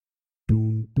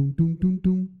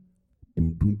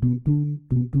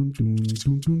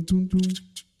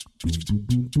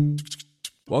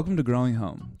Welcome to Growing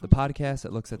Home, the podcast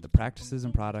that looks at the practices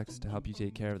and products to help you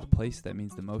take care of the place that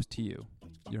means the most to you,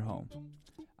 your home.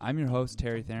 I'm your host,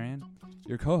 Terry Therian.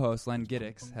 Your co-host, Len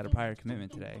Giddix, had a prior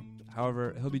commitment today.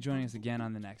 However, he'll be joining us again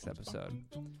on the next episode.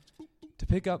 To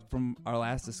pick up from our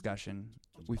last discussion,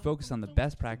 we focused on the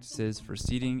best practices for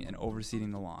seeding and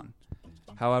overseeding the lawn.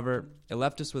 However, it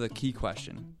left us with a key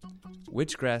question.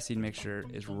 Which grass seed mixture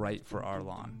is right for our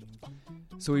lawn?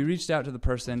 So we reached out to the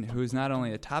person who is not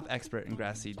only a top expert in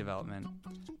grass seed development,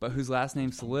 but whose last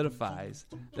name solidifies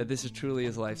that this is truly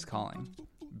his life's calling,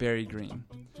 Barry Green.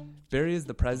 Barry is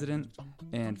the president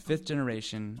and fifth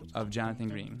generation of Jonathan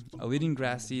Green, a leading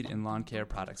grass seed and lawn care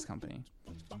products company.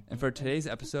 And for today's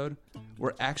episode,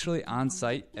 we're actually on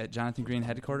site at Jonathan Green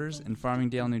headquarters in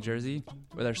Farmingdale, New Jersey,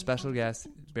 with our special guest,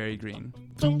 Barry Green.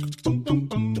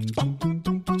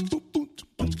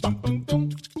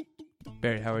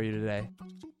 Barry, how are you today?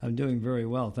 I'm doing very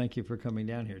well. Thank you for coming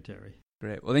down here, Terry.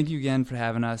 Great. Well, thank you again for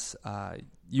having us.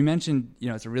 You mentioned,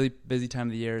 it's a really busy time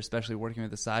of the year, especially working with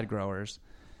the side growers.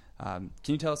 Can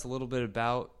you tell us a little bit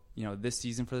about, this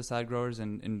season for the side growers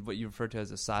and what you refer to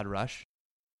as a sod rush?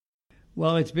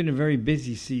 Well, it's been a very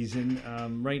busy season.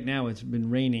 Right now it's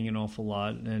been raining an awful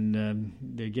lot, and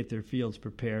they get their fields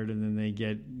prepared, and then they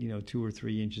get, 2 or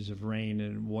 3 inches of rain,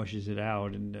 and it washes it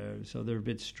out, and so they're a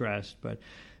bit stressed, but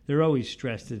they're always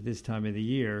stressed at this time of the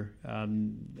year.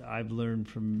 I've learned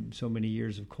from so many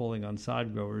years of calling on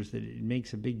sod growers that it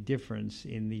makes a big difference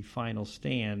in the final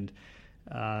stand.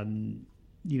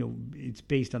 It's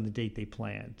based on the date they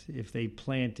plant. If they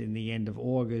plant in the end of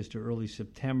August or early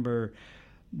September,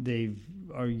 they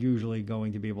are usually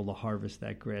going to be able to harvest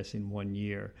that grass in 1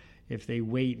 year. If they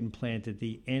wait and plant at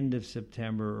the end of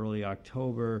September, early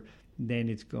October, then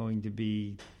it's going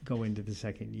to go into the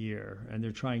second year. And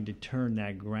they're trying to turn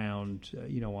that ground,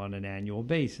 on an annual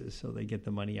basis so they get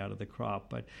the money out of the crop.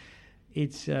 But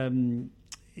it's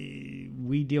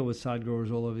we deal with sod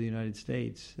growers all over the United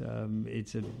States.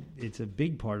 It's a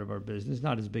big part of our business,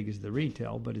 not as big as the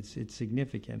retail, but it's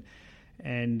significant.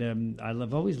 And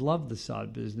I've always loved the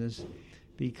sod business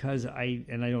because I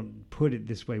don't put it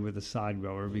this way with a sod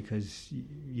grower because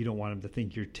you don't want them to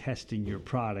think you're testing your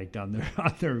product on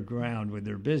their ground with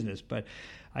their business. But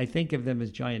I think of them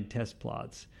as giant test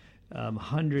plots,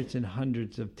 hundreds and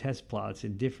hundreds of test plots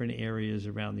in different areas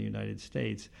around the United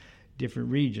States, different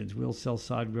regions. We'll sell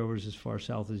sod growers as far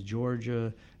south as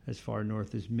Georgia, as far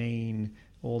north as Maine,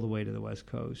 all the way to the West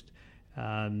Coast.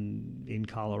 In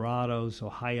Colorado, so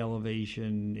high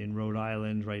elevation, in Rhode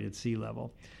Island, right at sea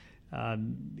level.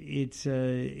 It's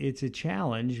a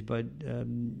challenge, but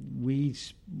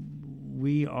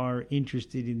we are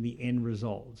interested in the end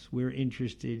results. We're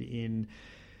interested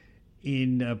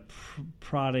in a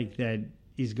product that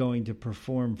is going to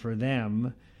perform for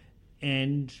them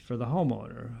and for the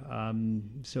homeowner.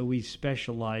 So we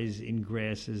specialize in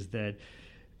grasses that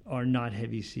are not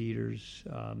heavy seeders,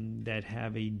 that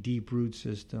have a deep root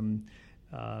system,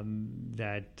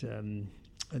 that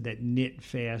knit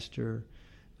faster.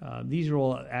 These are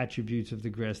all attributes of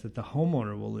the grass that the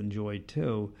homeowner will enjoy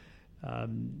too.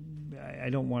 I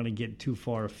don't want to get too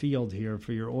far afield here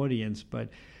for your audience, but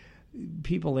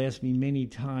people ask me many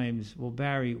times, well,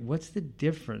 Barry, what's the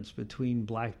difference between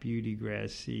Black Beauty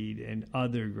grass seed and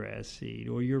other grass seed,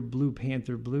 or your Blue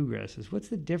Panther bluegrasses? What's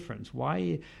the difference?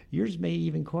 Why yours may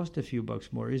even cost a few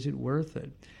bucks more? Is it worth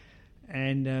it?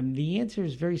 And the answer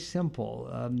is very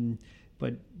simple,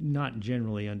 but not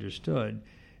generally understood.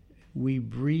 We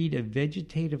breed a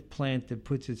vegetative plant that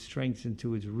puts its strengths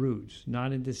into its roots,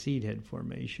 not into seed head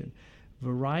formation.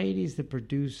 Varieties that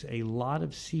produce a lot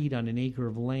of seed on an acre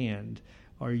of land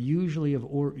are usually of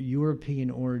European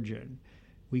origin.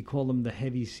 We call them the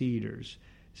heavy seeders.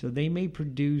 So they may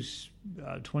produce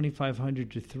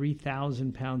 2,500 to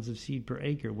 3,000 pounds of seed per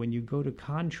acre. When you go to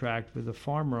contract with a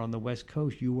farmer on the West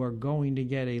Coast, you are going to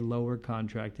get a lower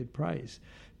contracted price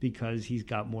because he's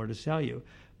got more to sell you.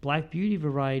 Black Beauty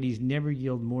varieties never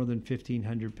yield more than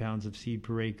 1,500 pounds of seed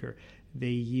per acre.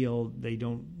 They're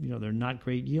not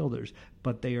great yielders,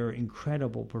 but they are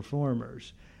incredible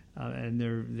performers.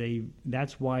 And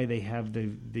that's why they have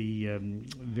the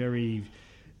very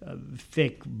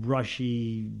thick,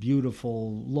 brushy,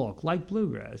 beautiful look, like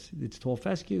bluegrass. It's tall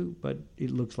fescue, but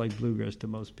it looks like bluegrass to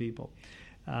most people.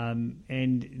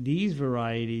 And these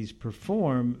varieties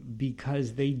perform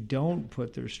because they don't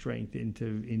put their strength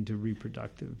into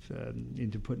reproductive,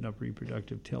 into putting up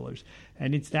reproductive tillers.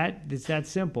 And it's that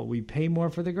simple. We pay more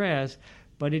for the grass,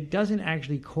 but it doesn't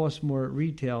actually cost more at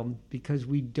retail because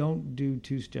we don't do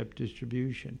two-step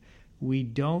distribution. We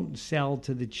don't sell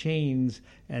to the chains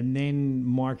and then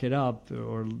mark it up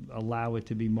or allow it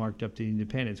to be marked up to the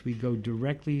independents. We go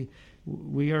directly.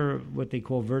 We are what they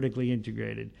call vertically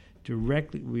integrated.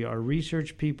 Our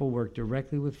research people work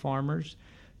directly with farmers.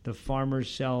 The farmers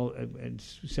sell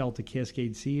to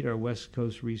Cascade Seed, our West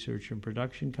Coast research and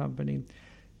production company.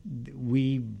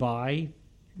 We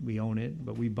own it,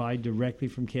 but we buy directly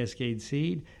from Cascade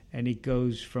Seed, and it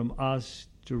goes from us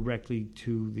directly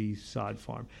to the sod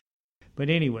farm. But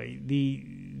anyway,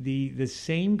 the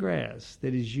same grass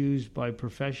that is used by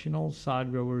professional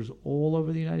sod growers all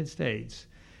over the United States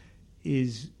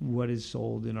is what is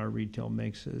sold in our retail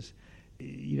mixes.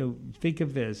 Think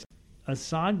of this. A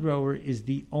sod grower is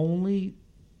the only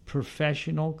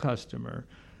professional customer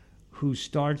who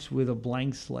starts with a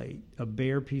blank slate, a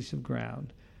bare piece of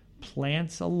ground,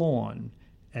 plants a lawn,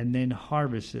 and then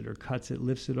harvests it or cuts it,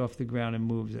 lifts it off the ground and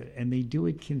moves it. And they do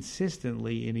it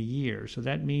consistently in a year. So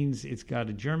that means it's got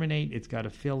to germinate, it's got to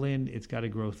fill in, it's got to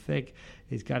grow thick,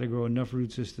 it's got to grow enough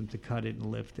root system to cut it and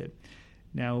lift it.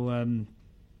 Now,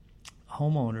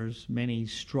 homeowners, many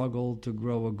struggle to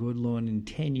grow a good lawn in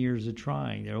 10 years of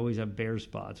trying. They always have bare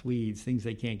spots, weeds, things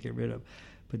they can't get rid of.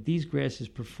 But these grasses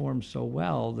perform so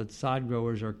well that sod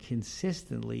growers are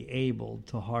consistently able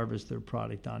to harvest their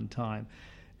product on time.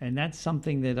 And that's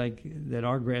something that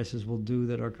our grasses will do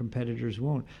that our competitors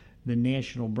won't. The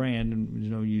national brand, and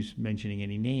there's no use mentioning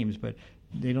any names, but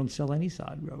they don't sell any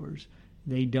sod growers.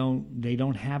 They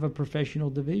don't have a professional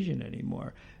division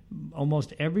anymore.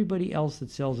 Almost everybody else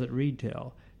that sells at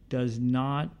retail does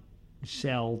not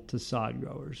sell to sod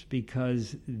growers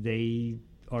because they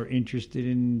are interested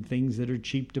in things that are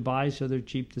cheap to buy, so they're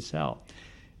cheap to sell.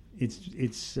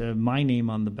 It's my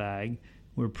name on the bag.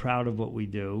 We're proud of what we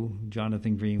do.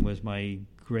 Jonathan Green was my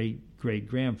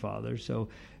great-great-grandfather, so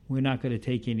we're not going to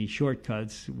take any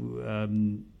shortcuts.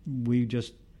 We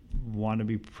just want to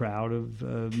be proud of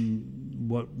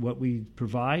what we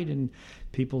provide, and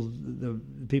the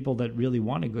people that really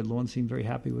want a good lawn seem very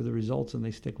happy with the results, and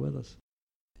they stick with us.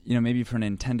 Maybe for an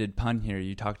intended pun here,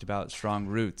 you talked about strong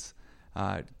roots.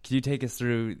 Could you take us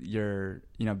through your,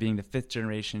 being the fifth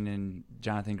generation in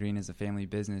Jonathan Green as a family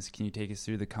business, can you take us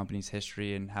through the company's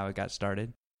history and how it got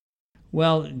started?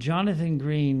 Well, Jonathan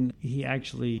Green, he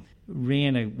actually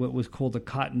ran what was called the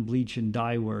cotton bleach and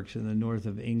dye works in the north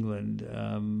of England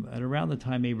at around the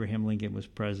time Abraham Lincoln was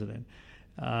president.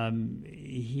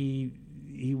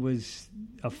 He was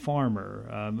a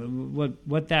farmer.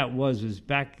 What that was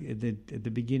back at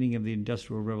the beginning of the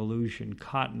Industrial Revolution,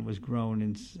 cotton was grown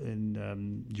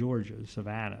in Georgia,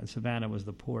 Savannah. Savannah was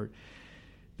the port.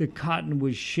 The cotton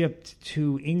was shipped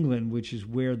to England, which is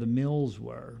where the mills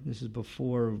were. This is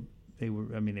before they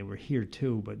were here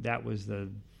too, but that was the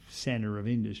center of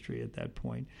industry at that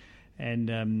point. And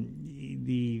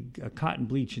the cotton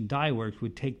bleach and dye works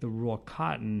would take the raw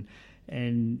cotton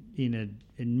and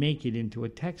make it into a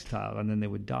textile, and then they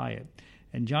would dye it.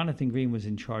 And Jonathan Green was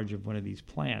in charge of one of these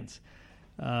plants.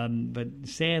 But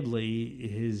sadly,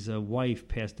 his wife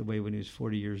passed away when he was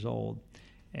 40 years old.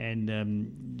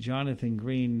 And Jonathan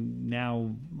Green,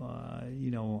 now,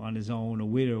 on his own, a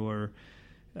widower,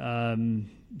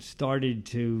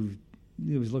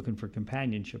 he was looking for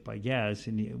companionship, I guess,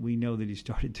 and we know that he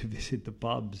started to visit the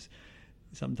pubs.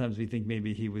 Sometimes we think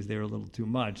maybe he was there a little too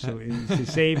much. So to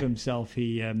save himself,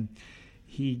 he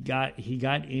got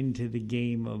into the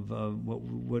game of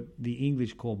what the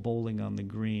English call bowling on the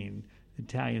green. The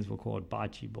Italians will call it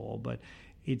bocce ball, but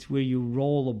it's where you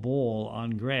roll a ball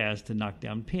on grass to knock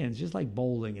down pins, just like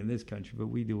bowling in this country, but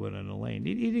we do it on a lane.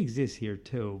 It exists here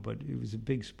too, but it was a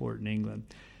big sport in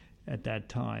England at that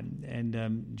time.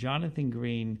 And Jonathan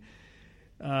Green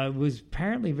was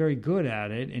apparently very good at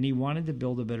it, and he wanted to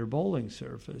build a better bowling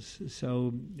surface.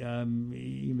 So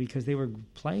because they were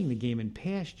playing the game in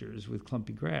pastures with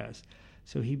clumpy grass.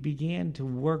 So he began to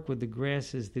work with the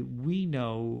grasses that we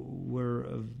know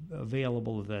were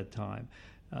available at that time,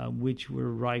 which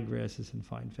were ryegrasses and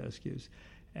fine fescues.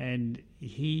 And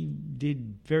he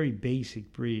did very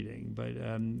basic breeding, but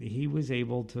he was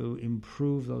able to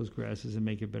improve those grasses and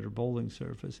make a better bowling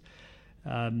surface.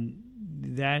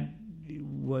 That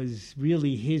was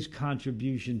really his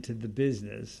contribution to the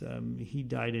business. He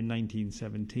died in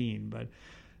 1917, but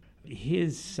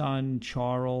his son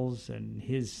Charles and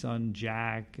his son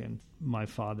Jack and my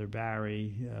father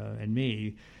Barry and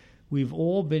me, we've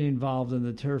all been involved in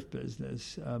the turf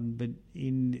business. But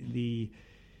in the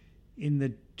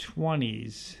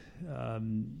 20s,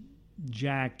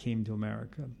 Jack came to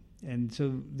America. And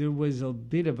so there was a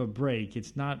bit of a break.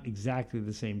 It's not exactly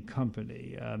the same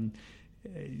company.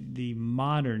 The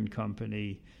modern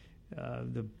company,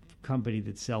 the company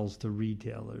that sells to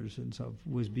retailers, and so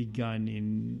was begun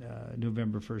in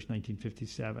November 1st,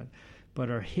 1957. But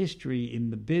our history in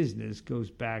the business goes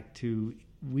back to,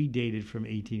 we dated from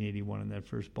 1881 in that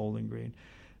first Bowling Green.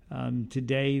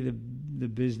 Today, the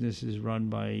business is run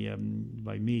by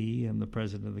me. I'm the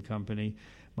president of the company.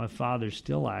 My father's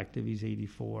still active. He's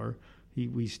 84.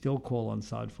 We still call on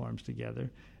sod farms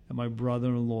together. And my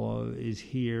brother-in-law is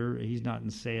here. He's not in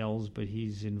sales, but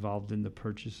he's involved in the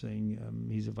purchasing.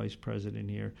 He's a vice president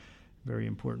here, very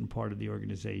important part of the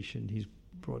organization. He's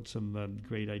brought some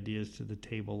great ideas to the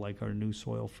table, like our new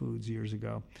soil foods years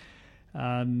ago.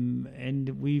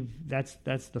 And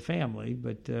that's the family,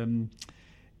 but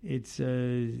it's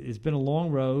been a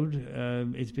long road.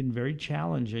 It's been very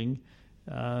challenging.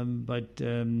 But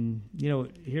I'll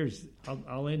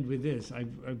end with this. I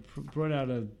brought out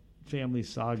a family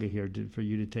saga here for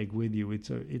you to take with you. It's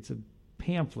a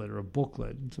pamphlet or a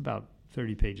booklet. It's about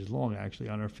 30 pages long, actually,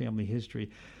 on our family history,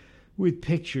 with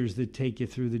pictures that take you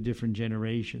through the different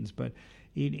generations. But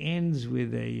it ends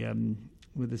with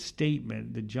a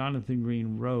statement that Jonathan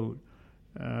Green wrote.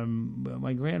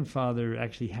 My grandfather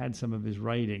actually had some of his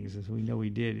writings, as we know he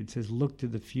did. It says, "Look to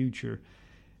the future.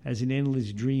 As an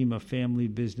endless dream, a family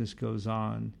business goes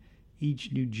on,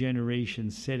 each new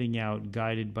generation setting out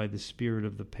guided by the spirit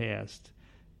of the past,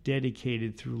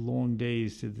 dedicated through long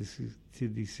days to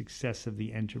the success of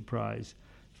the enterprise,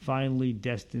 finally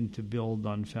destined to build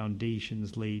on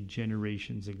foundations laid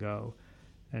generations ago."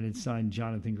 And it's signed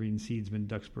Jonathan Green Seedsman,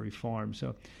 Duxbury Farm.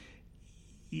 So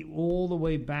all the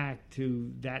way back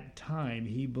to that time,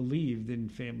 he believed in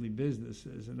family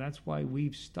businesses, and that's why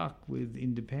we've stuck with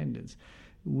independence.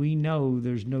 We know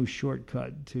there's no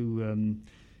shortcut to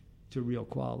real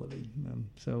quality.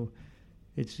 So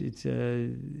it's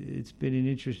been an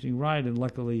interesting ride, and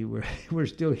luckily we're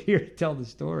still here to tell the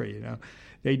story.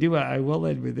 They do. I will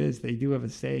end with this. They do have a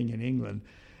saying in England.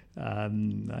 I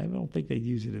don't think they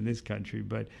use it in this country,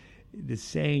 but the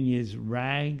saying is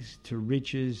rags to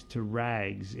riches to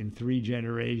rags in 3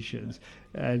 generations.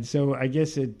 And so I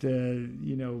guess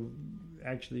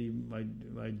actually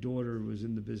my daughter was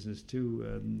in the business too,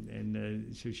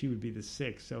 and so she would be the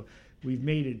 6th. So we've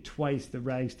made it twice, the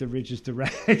rags to riches to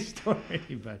rags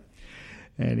story. But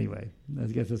anyway, I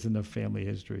guess that's enough family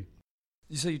history.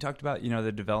 So you talked about,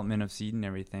 the development of seed and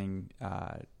everything.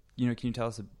 Can you tell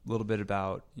us a little bit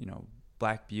about,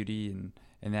 Black Beauty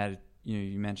and that,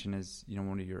 you mentioned as,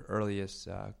 one of your earliest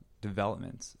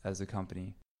developments as a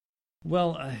company?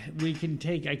 Well, I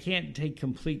can't take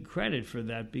complete credit for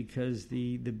that, because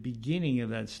the beginning of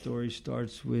that story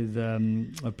starts with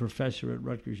a professor at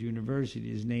Rutgers University.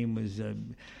 His name was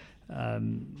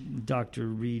Dr.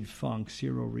 Reed Funk,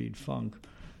 Cyril Reed Funk.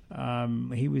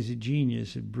 He was a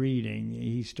genius at breeding.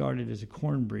 He started as a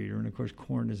corn breeder, and of course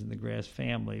corn is in the grass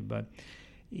family, but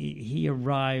he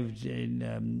arrived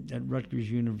at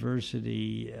Rutgers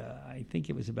University, I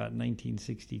think it was about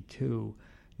 1962.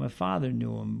 My father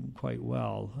knew him quite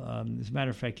well. As a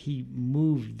matter of fact, he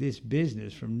moved this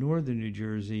business from northern New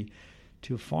Jersey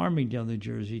to Farmingdale, New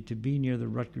Jersey, to be near the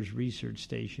Rutgers Research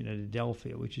Station at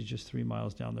Adelphia, which is just 3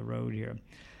 miles down the road here.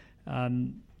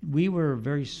 We were a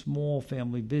very small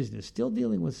family business, still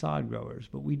dealing with sod growers,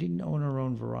 but we didn't own our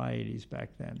own varieties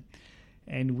back then.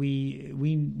 And we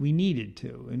needed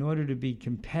to. In order to be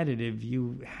competitive,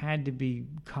 you had to be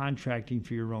contracting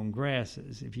for your own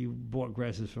grasses. If you bought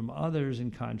grasses from others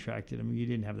and contracted them, you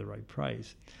didn't have the right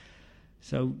price.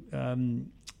 So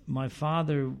my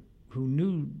father, who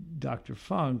knew Dr.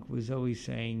 Funk, was always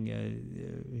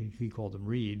saying, he called him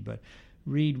Reed, but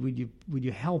Reed, would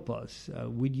you help us?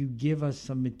 Would you give us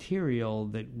some material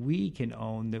that we can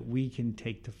own, that we can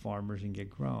take to farmers and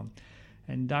get grown?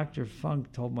 And Dr.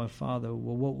 Funk told my father,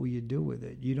 well, what will you do with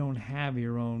it? You don't have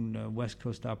your own West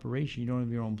Coast operation. You don't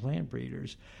have your own plant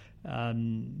breeders.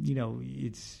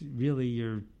 It's really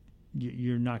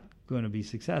you're not going to be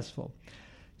successful.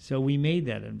 So we made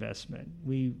that investment.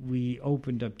 We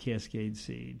opened up Cascade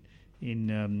Seed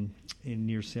in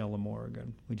near Salem,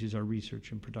 Oregon, which is our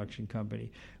research and production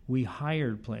company. We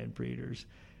hired plant breeders,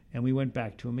 and we went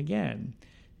back to him again.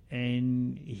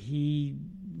 And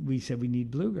we said we need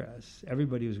bluegrass.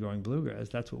 Everybody was growing bluegrass.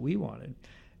 That's what we wanted.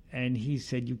 And he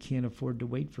said, you can't afford to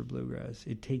wait for bluegrass.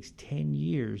 It takes 10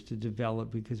 years to develop,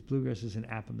 because bluegrass is an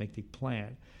apomictic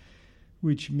plant,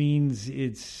 which means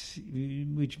each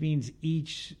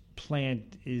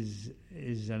plant is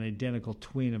an identical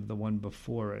twin of the one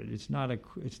before it. It's not a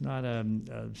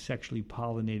sexually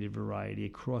pollinated variety.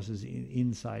 It crosses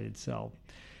inside itself.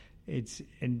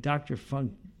 And Dr.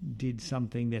 Funk did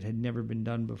something that had never been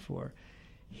done before.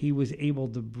 he was able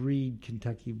to breed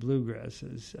Kentucky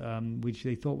bluegrasses, which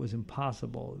they thought was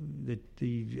impossible. The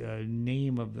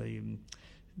name of the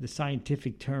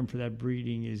scientific term for that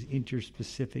breeding is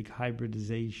interspecific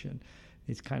hybridization.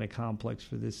 It's kind of complex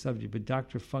for this subject, but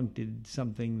Dr. Funk did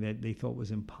something that they thought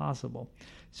was impossible.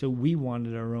 So we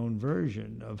wanted our own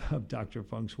version of Dr.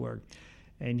 Funk's work.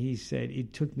 And he said,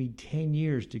 it took me 10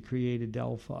 years to create a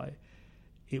Delphi.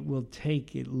 It will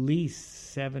take at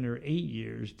least 7 or 8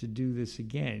 years to do this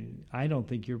again. I don't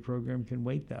think your program can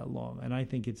wait that long, and I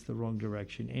think it's the wrong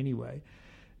direction anyway.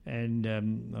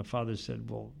 And my father said,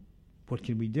 well, what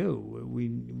can we do?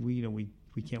 We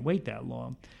can't wait that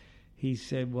long. He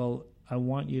said, well, I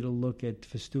want you to look at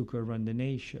Festuca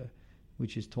arundinacea,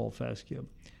 which is tall fescue.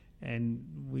 And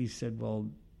we said, well,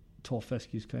 tall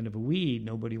fescue is kind of a weed.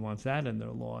 Nobody wants that in their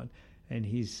lawn. And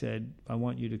he said, I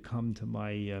want you to come to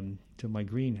my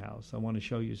greenhouse. I want to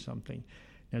show you something.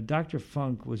 Now, Dr.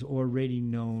 Funk was already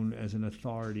known as an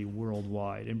authority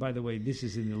worldwide. And by the way, this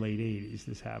is in the late 80s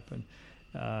this happened,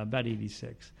 about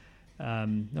 86.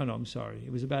 I'm sorry.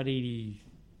 It was about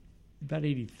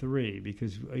 83,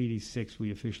 because 86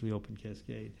 we officially opened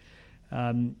Cascade.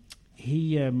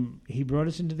 He brought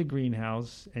us into the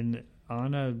greenhouse, and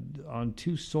on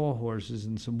 2 sawhorses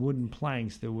and some wooden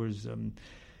planks there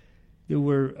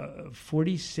were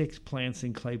 46 plants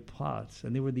in clay pots,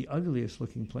 and they were the ugliest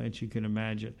looking plants you can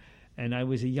imagine. And I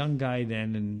was a young guy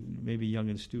then, and maybe young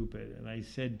and stupid, and I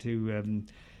said to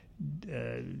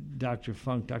Dr.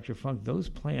 Funk, those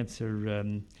plants are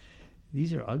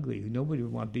these are ugly. Nobody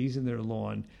would want these in their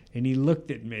lawn. And he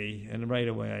looked at me, and right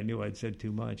away I knew I'd said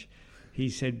too much. He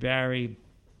said, Barry,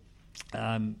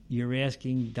 you're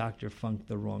asking Dr. Funk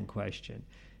the wrong question.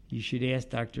 You should ask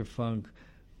Dr. Funk,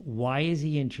 why is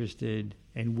he interested,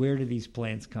 and where do these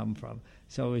plants come from?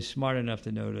 So I was smart enough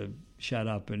to know to shut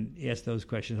up and ask those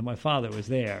questions. And my father was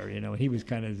there, and he was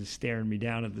kind of staring me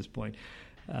down at this point.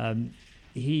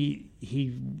 He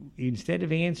instead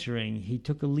of answering, he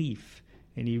took a leaf,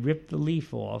 and he ripped the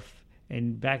leaf off.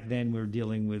 And back then we were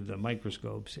dealing with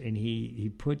microscopes, and he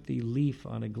put the leaf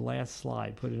on a glass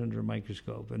slide, put it under a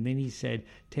microscope, and then he said,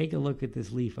 take a look at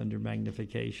this leaf under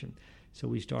magnification. So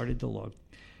we started to look,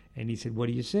 and he said, what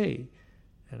do you see?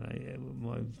 And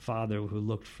my father, who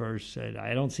looked first, said,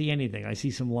 I don't see anything. I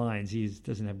see some lines. He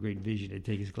doesn't have great vision. He'd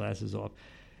take his glasses off.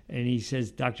 And he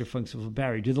says, Dr. Funk said, well,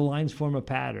 Barry, do the lines form a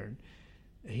pattern?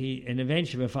 And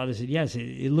eventually my father said, yes,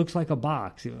 it looks like a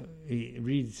box.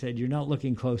 Reed said, you're not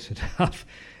looking close enough.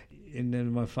 And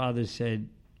then my father said,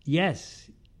 yes,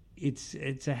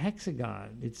 it's a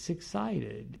hexagon. It's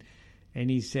 6-sided. And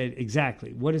he said,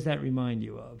 exactly. What does that remind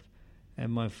you of?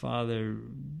 And my father,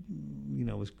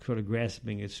 was sort of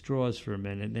grasping at straws for a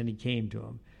minute. And then he came to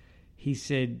him. He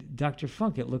said, Dr.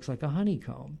 Funk, it looks like a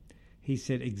honeycomb. He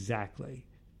said, exactly.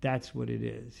 That's what it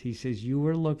is. He says, you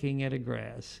were looking at a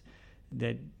grass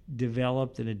that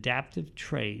developed an adaptive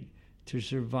trait to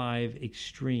survive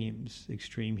extreme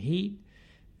heat,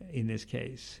 in this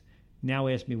case. Now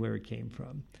ask me where it came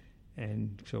from.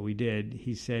 And so we did.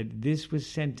 He said, this was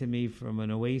sent to me from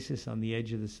an oasis on the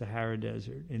edge of the Sahara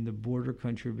Desert in the border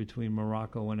country between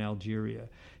Morocco and Algeria.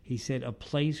 He said, a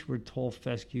place where tall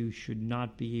fescue should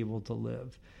not be able to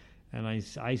live. And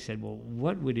I said, well,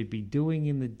 what would it be doing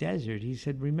in the desert? He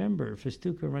said, remember,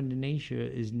 Festuca arundinacea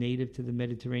is native to the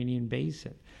Mediterranean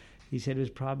basin. He said it was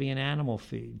probably an animal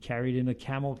feed carried in a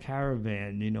camel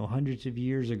caravan, hundreds of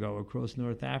years ago across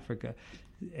North Africa,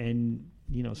 and,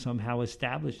 somehow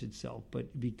established itself.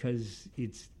 But because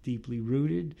it's deeply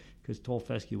rooted, because tall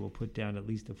fescue will put down at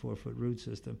least a 4-foot root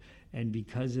system, and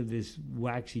because of this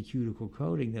waxy cuticle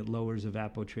coating that lowers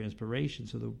evapotranspiration,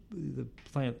 so the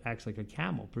plant acts like a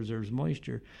camel, preserves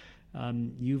moisture,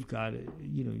 you've got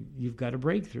a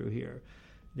breakthrough here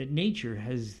that nature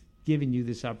has given you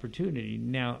this opportunity.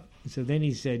 Now, so then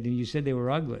he said, and you said they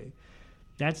were ugly.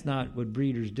 That's not what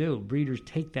breeders do. Breeders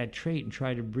take that trait and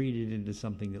try to breed it into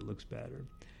something that looks better.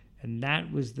 And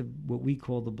that was what we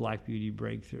call the Black Beauty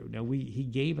breakthrough. Now, he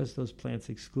gave us those plants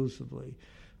exclusively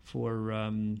for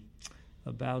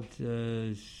about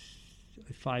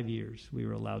 5 years. We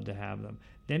were allowed to have them.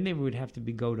 Then they would have to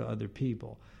go to other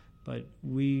people. But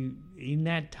in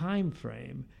that time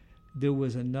frame, there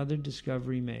was another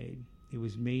discovery made. It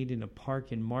was made in a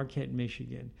park in Marquette,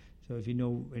 Michigan. So if you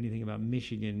know anything about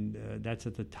Michigan, that's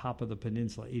at the top of the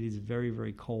peninsula. It is very,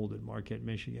 very cold in Marquette,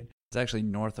 Michigan. It's actually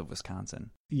north of Wisconsin.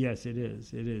 Yes, it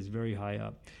is. It is very high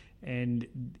up. And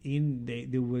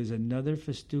there was another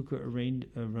Festuca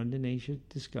arundinacea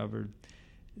discovered.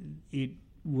 It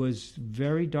was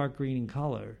very dark green in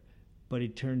color, but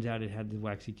it turns out it had the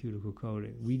waxy cuticle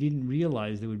coating. We didn't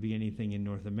realize there would be anything in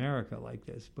North America like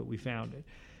this, but we found it.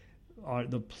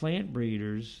 the plant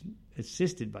breeders,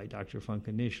 assisted by Dr. Funk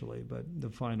initially, but the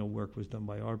final work was done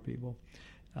by our people.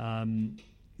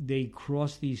 They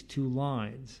crossed these two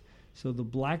lines. So the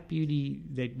Black Beauty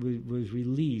that was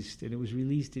released, and it was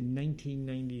released in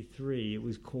 1993, it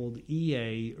was called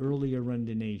EA, earlier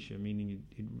rundinacea, meaning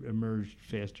it emerged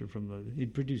faster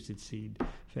it produced its seed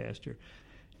faster.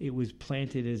 It was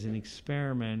planted as an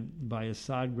experiment by a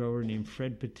sod grower named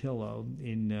Fred Patillo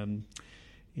in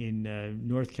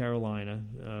North Carolina,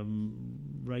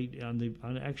 right on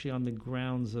the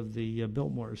grounds of the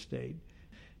Biltmore estate.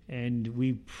 And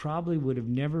we probably would have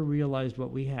never realized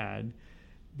what we had,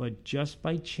 but just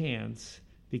by chance,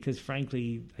 because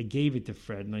frankly, I gave it to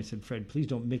Fred, and I said, Fred, please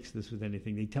don't mix this with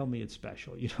anything. They tell me it's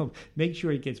special. Make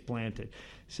sure it gets planted.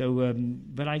 So,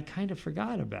 but I kind of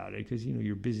forgot about it because,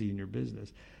 you're busy in your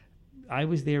business. I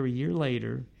was there a year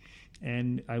later,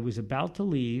 and I was about to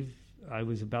leave. I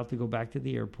was about to go back to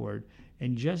the airport,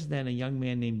 and just then a young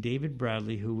man named David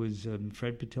Bradley, who was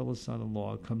Fred Patillo's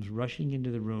son-in-law, comes rushing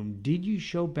into the room. Did you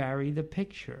show Barry the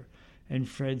picture? And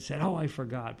Fred said, I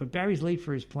forgot, but Barry's late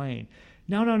for his plane.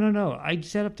 No. I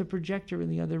set up the projector in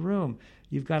the other room.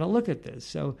 You've got to look at this.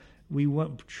 So we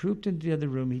trooped into the other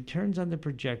room. He turns on the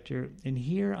projector, and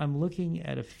here I'm looking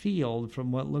at a field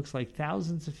from what looks like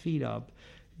thousands of feet up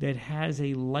that has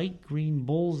a light green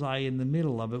bullseye in the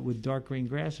middle of it with dark green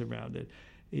grass around it.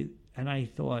 And I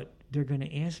thought, they're going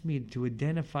to ask me to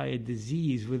identify a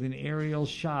disease with an aerial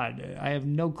shot. I have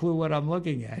no clue what I'm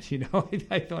looking at,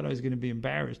 I thought I was going to be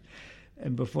embarrassed.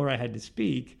 And before I had to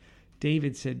speak,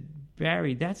 David said,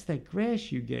 Barry, that's that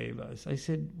grass you gave us. I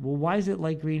said, well, why is it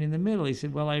light green in the middle? He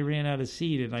said, well, I ran out of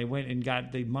seed, and I went and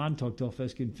got the Montauk tall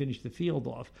fescue and finished the field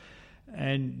off.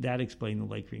 And that explained the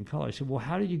light green color. I said, well,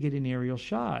 how did you get an aerial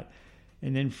shot?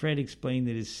 And then Fred explained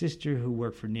that his sister, who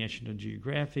worked for National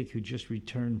Geographic, who just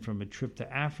returned from a trip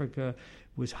to Africa,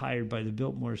 was hired by the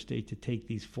Biltmore estate to take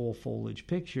these fall foliage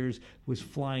pictures, was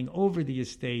flying over the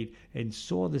estate and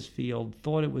saw this field,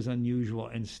 thought it was unusual,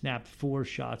 and snapped 4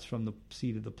 shots from the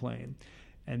seat of the plane.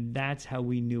 And that's how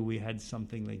we knew we had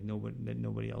something like that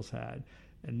nobody else had.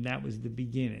 And that was the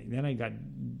beginning.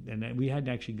 Then we hadn't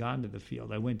actually gone to the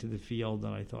field. I went to the field,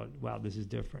 and I thought, wow, this is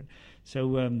different.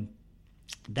 So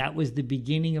that was the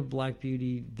beginning of Black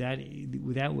Beauty.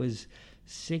 That was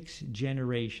 6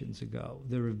 generations ago.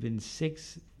 There have been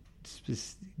 6,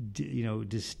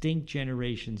 distinct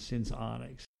generations since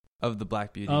Onyx. Of the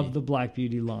Black Beauty. Of the Black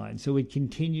Beauty line. So it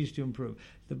continues to improve.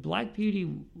 The Black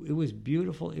Beauty, it was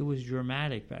beautiful. It was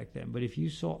dramatic back then. But if you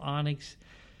saw Onyx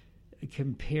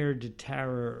compared to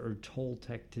Tara or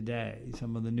Toltec today,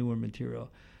 some of the newer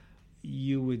material,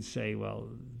 you would say, well,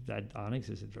 that Onyx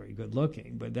isn't very good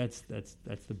looking, but that's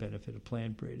the benefit of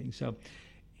plant breeding. So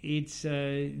it's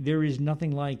there is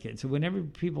nothing like it. So whenever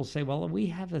people say, well, we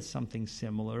have something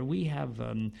similar, we have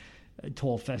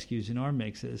tall fescues in our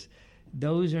mixes,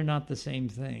 those are not the same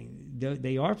thing.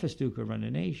 They are Festuca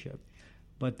rundinacea,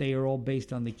 but they are all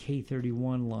based on the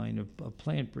K31 line of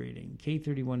plant breeding.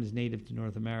 K31 is native to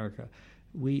North America.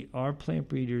 Our plant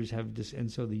breeders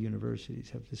and so the universities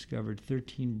have discovered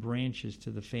 13 branches to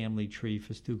the family tree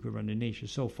Festuca rundinacea.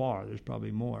 So far, there's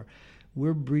probably more.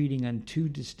 We're breeding on 2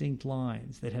 distinct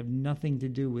lines that have nothing to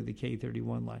do with the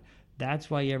K31 line. That's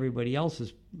why everybody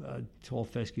else's tall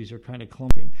fescues are kind of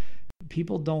clunking.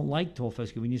 People don't like tall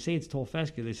fescue. When you say it's tall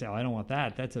fescue, they say, I don't want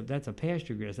that. That's a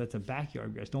pasture grass. That's a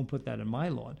backyard grass. Don't put that in my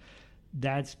lawn.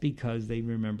 That's because they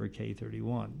remember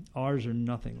K31. Ours are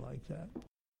nothing like that.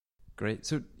 Great.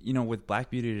 So, with Black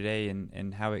Beauty today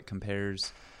and how it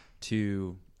compares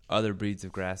to other breeds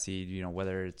of grass seed,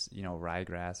 whether it's,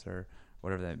 ryegrass or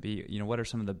whatever that be, what are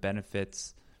some of the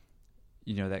benefits,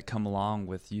 that come along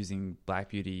with using Black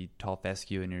Beauty tall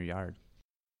fescue in your yard?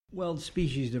 Well,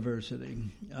 species diversity.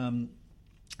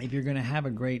 If you're going to have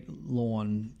a great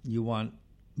lawn, you want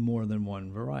more than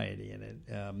one variety in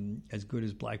it. As good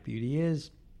as Black Beauty is,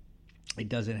 it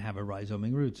doesn't have a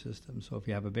rhizoming root system. So if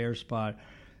you have a bare spot,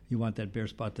 you want that bare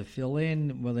spot to fill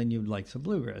in, well, then you'd like some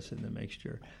bluegrass in the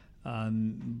mixture.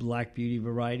 Black Beauty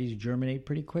varieties germinate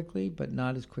pretty quickly, but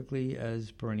not as quickly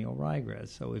as perennial ryegrass.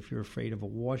 So if you're afraid of a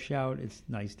washout, it's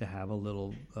nice to have a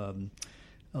little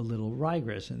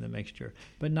ryegrass in the mixture,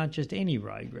 but not just any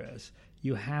ryegrass.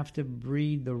 You have to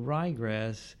breed the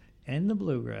ryegrass and the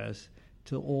bluegrass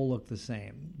to all look the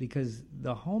same, because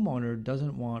the homeowner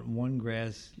doesn't want one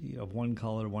grass of one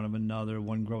color, one of another,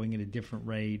 one growing at a different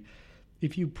rate.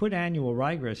 If you put annual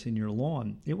ryegrass in your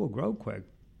lawn, it will grow quick,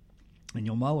 and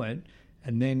you'll mow it,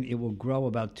 and then it will grow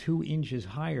about 2 inches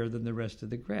higher than the rest of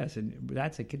the grass, and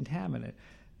that's a contaminant.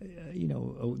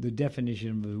 The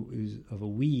definition of a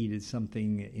weed is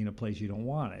something in a place you don't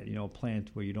want it, a plant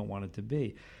where you don't want it to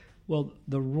be. Well,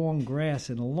 the wrong grass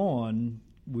in a lawn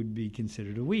would be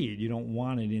considered a weed. You don't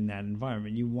want it in that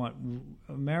environment.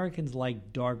 Americans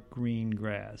like dark green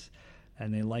grass,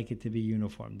 and they like it to be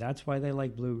uniform. That's why they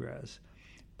like bluegrass.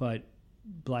 But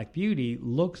Black Beauty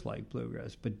looks like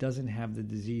bluegrass, but doesn't have the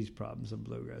disease problems of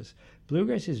bluegrass.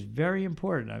 Bluegrass is very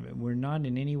important. I mean, we're not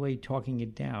in any way talking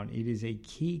it down. It is a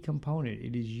key component.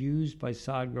 It is used by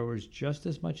sod growers just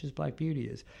as much as Black Beauty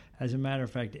is. As a matter of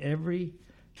fact, every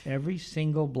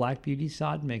single Black Beauty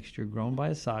sod mixture grown by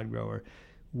a sod grower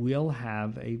will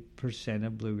have a percent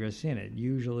of bluegrass in it,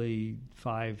 usually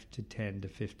 5 to 10 to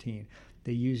 15.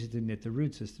 They use it to knit the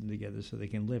root system together so they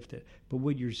can lift it. But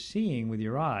what you're seeing with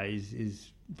your eyes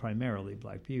is primarily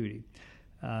Black Beauty.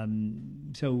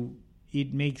 So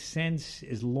it makes sense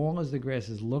as long as the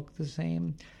grasses look the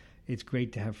same. It's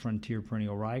great to have Frontier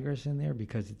Perennial Ryegrass in there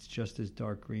because it's just as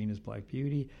dark green as Black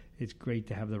Beauty. It's great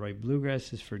to have the right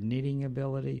bluegrasses for knitting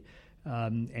ability.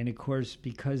 And, of course,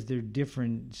 because they're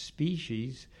different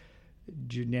species,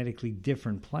 genetically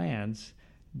different plants,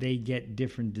 they get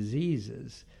different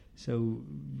diseases. So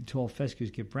tall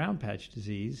fescues get brown patch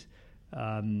disease.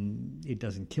 It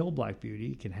doesn't kill Black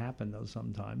Beauty. It can happen, though,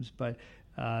 sometimes. But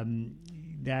brown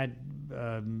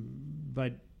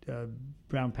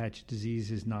patch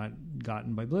disease is not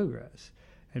gotten by bluegrass.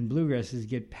 And bluegrasses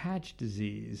get patch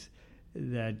disease,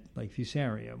 that like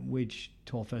Fusarium, which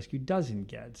tall fescue doesn't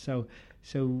get. So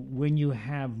when you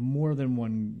have more than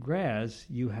one grass,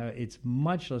 it's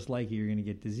much less likely you're going to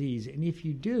get disease. And if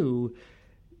you do,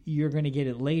 you're going to get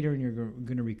it later and you're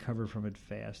going to recover from it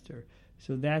faster.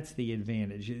 So that's the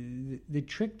advantage. The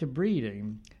trick to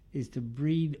breeding is to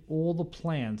breed all the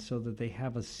plants so that they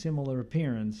have a similar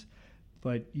appearance,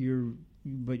 but you're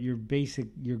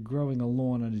growing a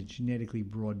lawn on a genetically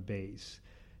broad base.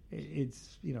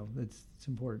 It's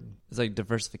important. It's like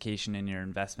diversification in your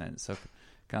investment. So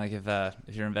kind of like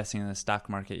if you're investing in the stock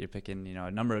market, you're picking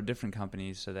a number of different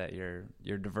companies so that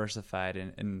you're diversified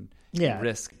in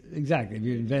risk. Exactly. If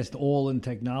you invest all in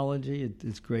technology,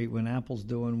 it's great when Apple's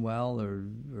doing well or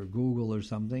Google or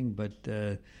something, but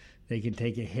they can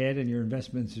take a hit and your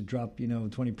investments drop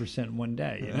 20% in one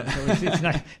day. So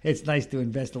it's nice to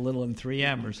invest a little in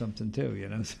 3M or something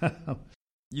too. So.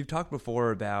 You've talked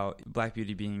before about Black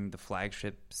Beauty being the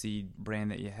flagship seed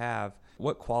brand that you have.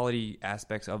 What quality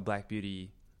aspects of Black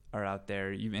Beauty are out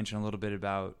there? You mentioned a little bit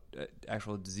about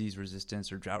actual disease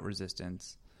resistance or drought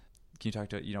resistance. Can you talk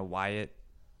to why it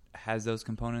has those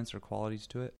components or qualities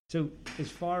to it? So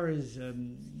as far as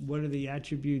what are the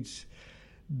attributes,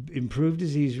 improved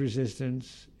disease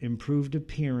resistance, improved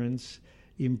appearance,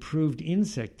 improved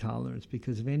insect tolerance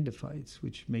because of endophytes,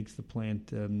 which makes the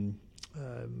plant...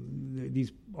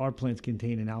 our plants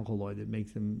contain an alkaloid that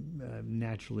makes them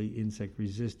naturally insect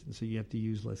resistant, so you have to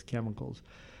use less chemicals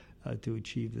to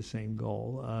achieve the same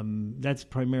goal. That's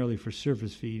primarily for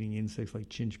surface feeding insects like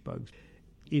chinch bugs.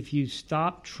 If you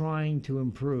stop trying to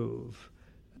improve,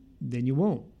 then you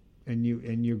won't,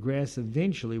 and your grass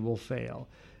eventually will fail.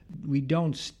 We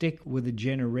don't stick with a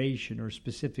generation or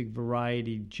specific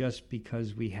variety just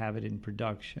because we have it in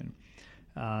production.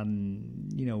 I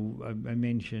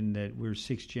mentioned that we're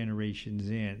 6 generations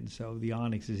in, so the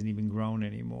onyx isn't even grown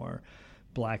anymore.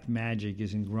 Black Magic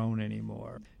isn't grown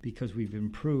anymore because we've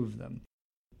improved them.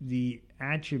 The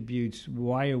attributes,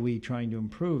 why are we trying to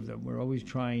improve them? We're always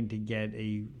trying to get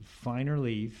a finer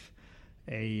leaf,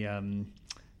 a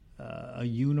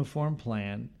uniform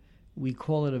plant. We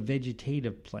call it a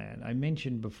vegetative plant. I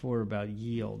mentioned before about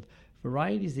yield.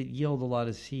 Varieties that yield a lot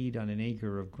of seed on an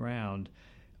acre of ground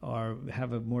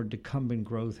have a more decumbent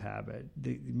growth habit,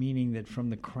 meaning that from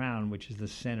the crown, which is the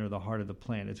center, the heart of the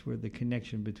plant, it's where the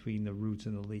connection between the roots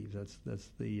and the leaves,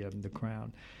 that's the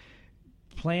crown.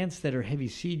 Plants that are heavy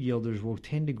seed yielders will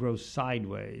tend to grow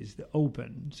sideways,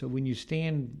 open. So when you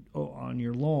stand on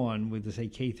your lawn with, say,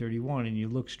 K31 and you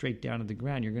look straight down at the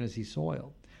ground, you're going to see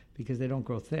soil because they don't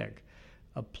grow thick.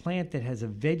 A plant that has a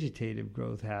vegetative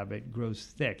growth habit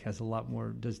grows thick, has a lot more,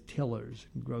 does tillers,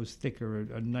 grows thicker,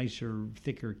 a nicer,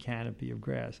 thicker canopy of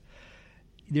grass.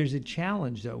 There's a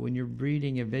challenge, though, when you're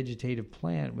breeding a vegetative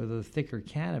plant with a thicker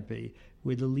canopy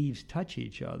where the leaves touch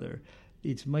each other.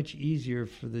 It's much easier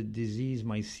for the disease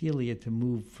mycelia to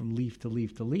move from leaf to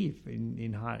leaf to leaf when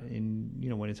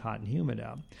it's hot and humid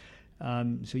out.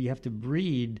 So you have to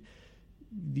breed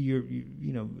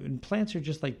and plants are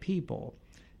just like people,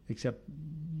 except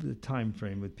the time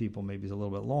frame with people maybe is a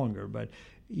little bit longer. But,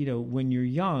 when you're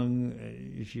young,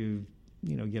 if you,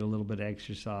 get a little bit of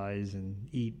exercise and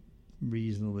eat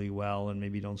reasonably well and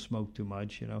maybe don't smoke too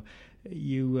much, and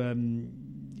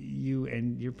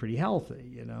you're pretty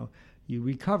healthy, you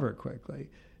recover quickly.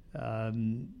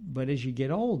 But as you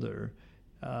get older,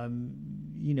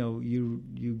 you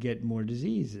get more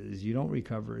diseases. You don't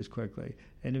recover as quickly.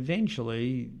 And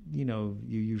eventually, you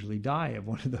usually die of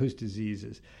one of those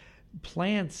diseases.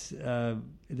 Plants,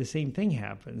 the same thing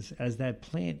happens. As that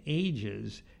plant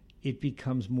ages, it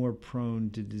becomes more prone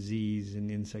to disease and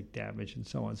insect damage and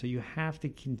so on. So you have to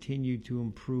continue to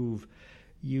improve.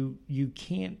 You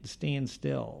can't stand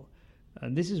still.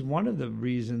 And this is one of the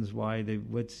reasons why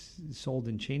what's sold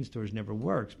in chain stores never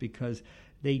works, because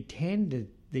they tend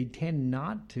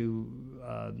not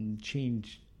to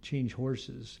change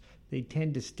horses. They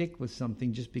tend to stick with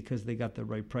something just because they got the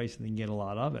right price and they can get a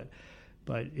lot of it.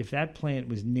 But if that plant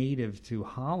was native to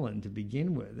Holland to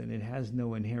begin with, and it has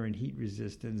no inherent heat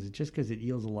resistance, just because it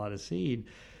yields a lot of seed,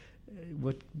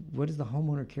 what does the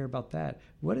homeowner care about that?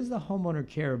 What does the homeowner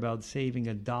care about saving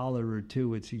 $1 or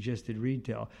 $2 at suggested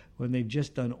retail when they've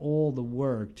just done all the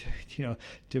work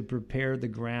to prepare the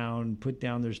ground, put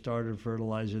down their starter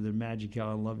fertilizer, their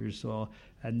Magical and Love Your Soil,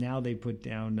 and now they put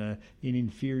down an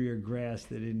inferior grass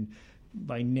that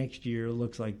by next year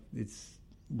looks like it's.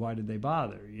 Why did they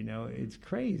bother? It's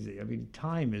crazy. I mean,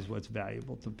 time is what's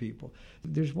valuable to people.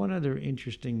 There's one other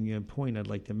interesting point I'd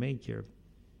like to make here.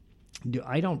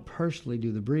 I don't personally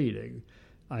do the breeding.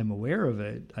 I'm aware of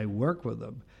it. I work with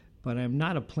them, but I'm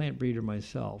not a plant breeder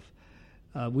myself.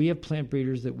 We have plant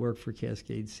breeders that work for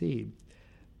Cascade Seed,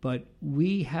 but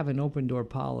we have an open door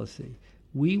policy.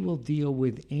 We will deal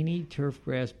with any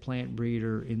turfgrass plant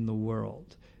breeder in the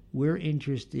world. We're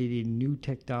interested in new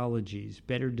technologies,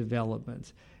 better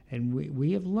developments, and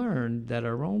we have learned that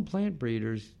our own plant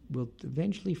breeders will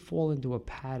eventually fall into a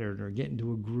pattern or get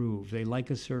into a groove. They like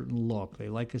a certain look, they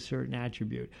like a certain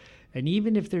attribute, and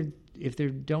even if they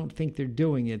don't think they're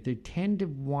doing it, they tend to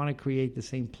want to create the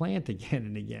same plant again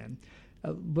and again,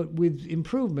 but with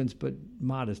improvements, but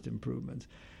modest improvements.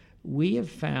 We have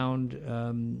found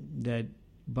that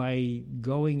by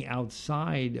going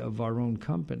outside of our own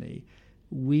company,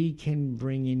 we can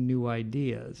bring in new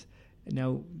ideas.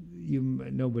 Now,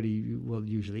 nobody will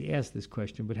usually ask this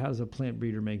question, but how does a plant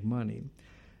breeder make money?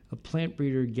 A plant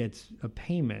breeder gets a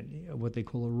payment, what they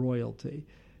call a royalty,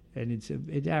 and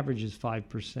it averages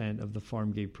 5% of the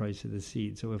farm gate price of the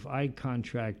seed. So if I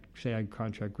contract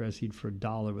grass seed for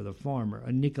 $1 with a farmer,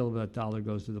 a nickel of that dollar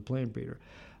goes to the plant breeder.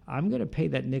 I'm going to pay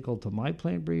that nickel to my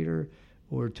plant breeder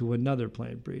or to another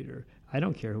plant breeder. I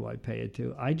don't care who I pay it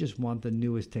to. I just want the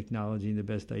newest technology and the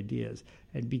best ideas.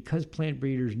 And because plant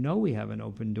breeders know we have an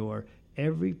open door,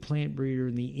 every plant breeder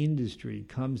in the industry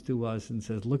comes to us and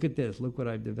says, look at this, look what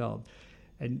I've developed.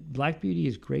 And Black Beauty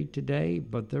is great today,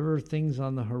 but there are things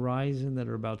on the horizon that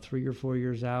are about 3 or 4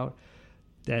 years out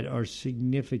that are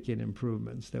significant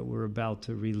improvements that we're about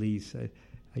to release.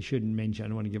 I shouldn't mention, I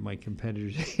don't want to give my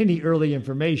competitors any early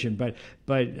information, but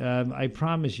I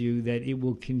promise you that it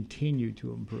will continue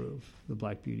to improve the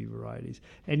Black Beauty varieties.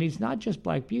 And it's not just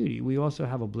Black Beauty. We also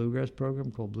have a bluegrass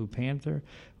program called Blue Panther.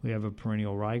 We have a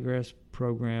perennial ryegrass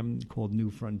program called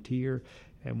New Frontier.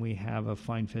 And we have a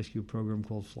fine fescue program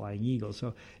called Flying Eagle.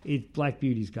 So Black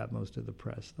Beauty's got most of the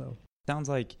press, though. Sounds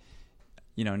like,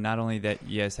 not only that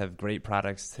you guys have great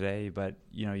products today, but,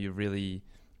 you really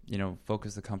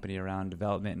focus the company around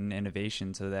development and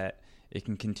innovation so that it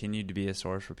can continue to be a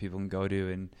source where people can go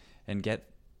to and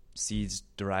get seeds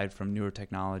derived from newer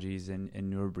technologies and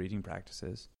newer breeding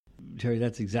practices. Terry,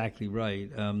 that's exactly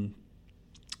right.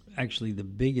 Actually, the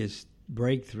biggest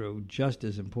breakthrough, just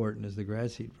as important as the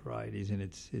grass seed varieties, and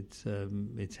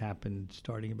it's happened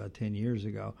starting about 10 years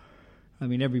ago. I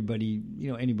mean, anybody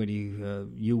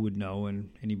you would know, and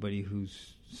anybody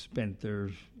who's spent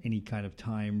any kind of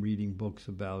time reading books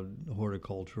about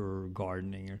horticulture or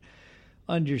gardening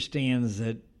understands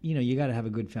that you got to have a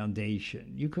good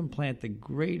foundation. You can plant the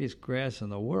greatest grass in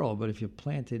the world, but if you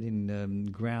plant it in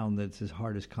ground that's as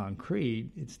hard as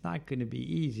concrete, it's not going to be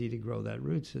easy to grow that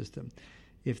root system.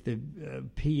 If the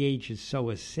pH is so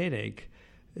acidic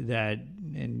that,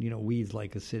 weeds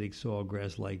like acidic soil,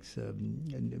 grass likes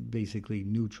basically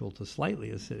neutral to slightly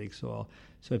acidic soil.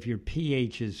 So if your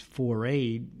pH is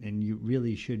 4.8 and you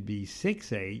really should be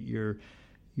 6.8,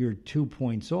 you're 2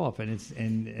 points off.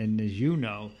 And as you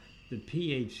know, the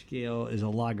pH scale is a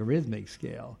logarithmic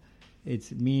scale.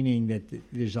 It's meaning that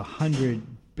there's 100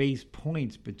 base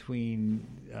points between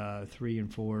 3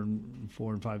 and 4 and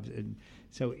 4 and 5. And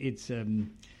so it's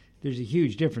there's a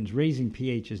huge difference. Raising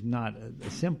pH is not a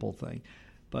simple thing.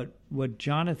 But what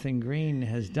Jonathan Green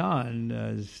has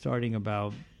done, starting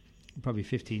about probably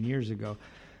 15 years ago,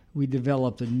 we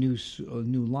developed a new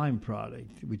lime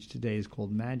product, which today is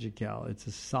called Magical. It's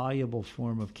a soluble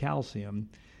form of calcium.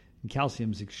 And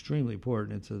calcium is extremely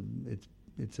important.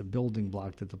 It's a building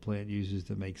block that the plant uses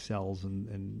to make cells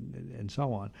and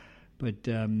so on. But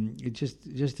it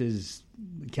just as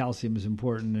calcium is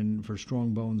important and for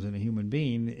strong bones in a human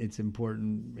being, it's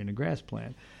important in a grass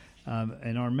plant.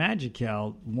 And our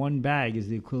Magical, one bag is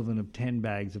the equivalent of 10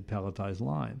 bags of pelletized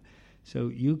lime. So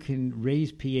you can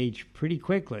raise pH pretty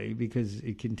quickly because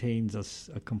it contains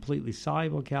a completely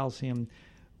soluble calcium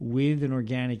with an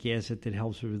organic acid that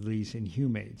helps release in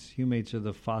humates. Humates are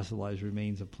the fossilized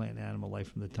remains of plant and animal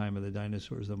life from the time of the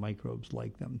dinosaurs. The microbes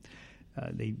like them.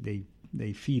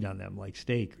 They feed on them like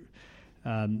steak.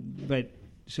 But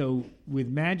so with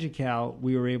Magical,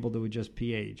 we were able to adjust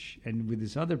pH. And with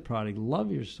this other product,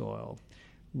 Love Your Soil,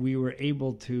 we were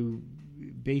able to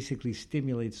basically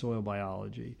stimulate soil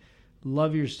biology.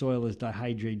 Love Your Soil is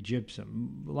dihydrate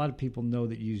gypsum. A lot of people know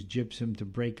that you use gypsum to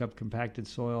break up compacted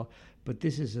soil, but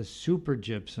this is a super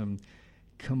gypsum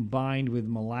combined with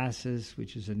molasses,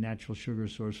 which is a natural sugar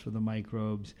source for the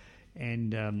microbes,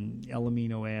 and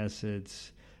L-amino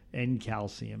acids and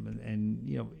calcium. And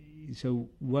you know, so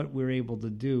what we're able to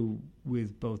do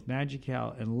with both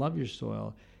Magical and Love Your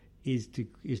Soil is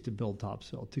to build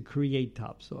topsoil, to create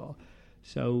topsoil.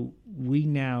 So we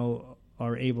now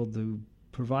are able to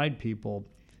provide people,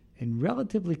 and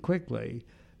relatively quickly,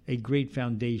 a great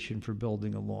foundation for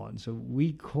building a lawn. So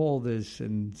we call this,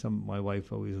 and my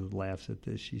wife always laughs at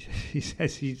this. She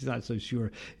says she's not so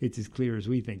sure it's as clear as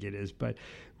we think it is, but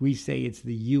we say it's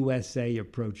the USA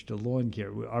approach to lawn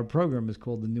care. Our program is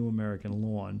called the New American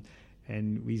Lawn,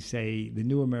 and we say the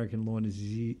New American Lawn is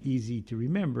easy to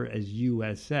remember as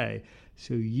USA.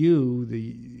 So U,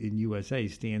 in USA,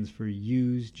 stands for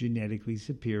Use Genetically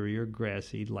Superior Grass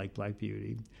Seed like Black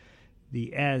Beauty.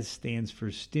 The S stands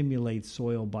for Stimulate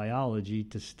Soil Biology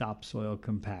to Stop Soil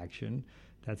Compaction.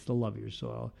 That's the Love Your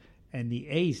Soil. And the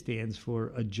A stands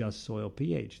for Adjust Soil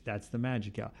pH. That's the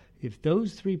Magical. If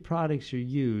those three products are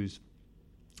used,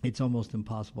 it's almost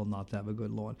impossible not to have a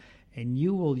good lawn. And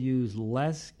you will use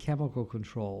less chemical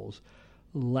controls,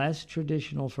 less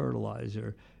traditional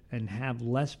fertilizer, and have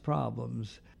less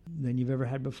problems than you've ever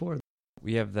had before.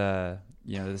 We have the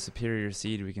superior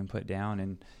seed we can put down,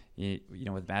 and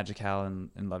with Magical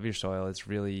and Love Your Soil, it's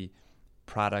really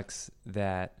products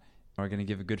that are going to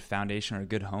give a good foundation or a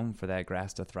good home for that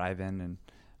grass to thrive in. And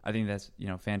I think that's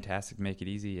fantastic to make it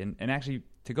easy. And actually,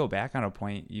 to go back on a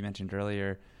point you mentioned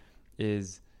earlier, it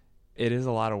is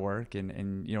a lot of work,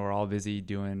 and we're all busy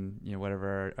doing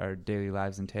whatever our daily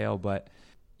lives entail. But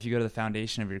if you go to the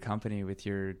foundation of your company with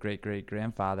your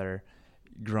great-great-grandfather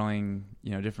growing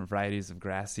different varieties of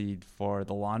grass seed for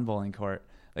the lawn bowling court,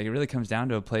 like, it really comes down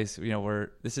to a place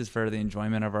where this is for the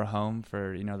enjoyment of our home,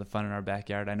 for the fun in our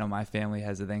backyard. I know my family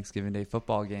has a Thanksgiving Day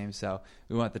football game, so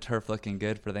we want the turf looking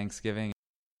good for Thanksgiving.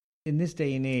 In this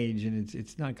day and age, and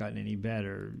it's not gotten any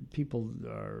better, people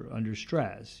are under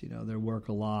stress. They work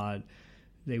a lot.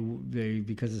 They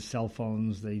because of cell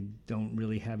phones, they don't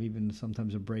really have even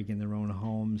sometimes a break in their own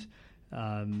homes.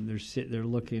 They're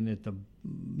looking at the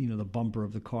bumper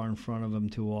of the car in front of them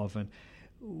too often.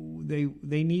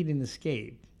 They need an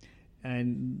escape,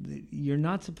 and you're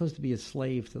not supposed to be a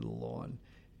slave to the lawn.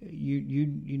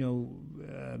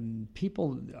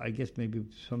 People, I guess maybe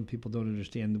some people don't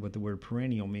understand what the word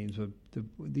perennial means, but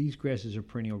these grasses are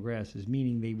perennial grasses,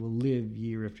 meaning they will live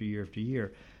year after year after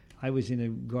year. I was in a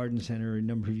garden center a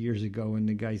number of years ago, and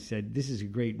the guy said, "This is a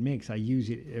great mix. I use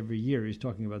it every year." He's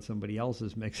talking about somebody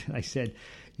else's mix. And I said,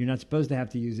 "You're not supposed to have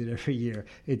to use it every year.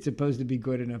 It's supposed to be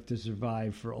good enough to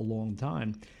survive for a long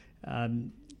time."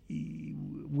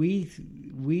 We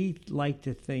like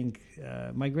to think,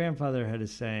 my grandfather had a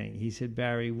saying. He said,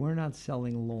 "Barry, we're not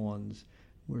selling lawns.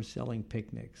 We're selling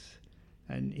picnics."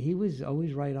 And he was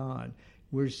always right on.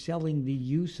 We're selling the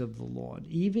use of the lawn.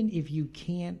 Even if you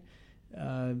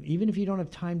don't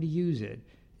have time to use it,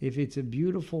 if it's a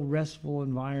beautiful, restful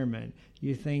environment,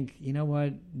 you think, you know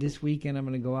what, this weekend I'm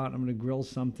going to go out and I'm going to grill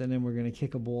something and we're going to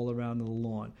kick a ball around the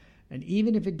lawn. And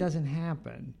even if it doesn't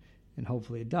happen, and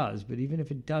hopefully it does, but even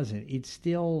if it doesn't, it's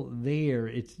still there.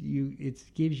 It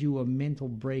gives you a mental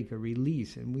break, a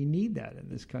release, and we need that in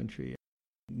this country.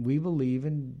 We believe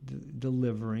in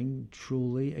delivering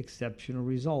truly exceptional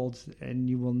results, and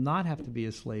you will not have to be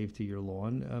a slave to your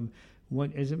lawn.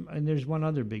 And there's one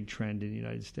other big trend in the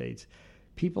United States.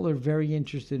 People are very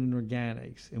interested in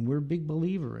organics, and we're a big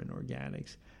believer in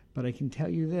organics. But I can tell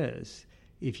you this.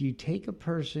 If you take a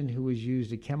person who has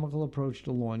used a chemical approach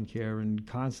to lawn care and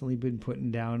constantly been putting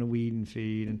down a weed and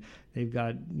feed, and they've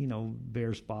got,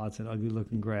 bare spots and ugly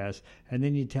looking grass, and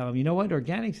then you tell them, you know what,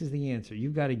 organics is the answer.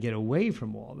 You've got to get away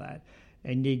from all that.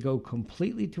 And they go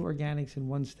completely to organics in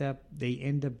one step, they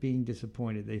end up being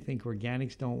disappointed. They think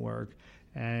organics don't work.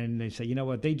 And they say, you know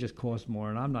what, they just cost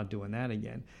more, and I'm not doing that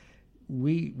again.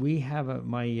 We have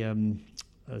my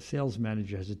sales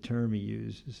manager has a term he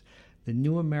uses. The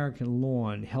New American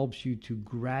Lawn helps you to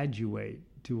graduate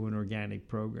to an organic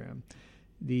program.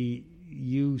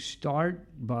 You start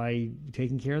by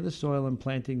taking care of the soil and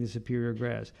planting the superior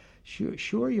grass.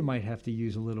 Sure, you might have to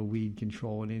use a little weed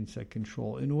control and insect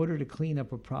control in order to clean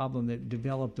up a problem that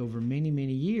developed over many,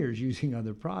 many years using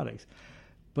other products.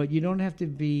 But you don't have to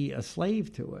be a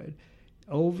slave to it.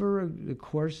 Over the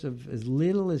course of as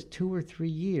little as 2 or 3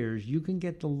 years, you can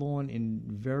get the lawn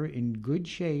in good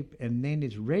shape, and then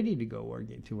it's ready to go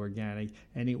to organic,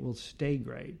 and it will stay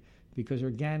great because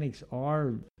organics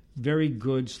are very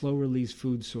good, slow-release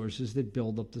food sources that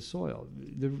build up the soil.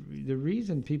 The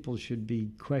reason people should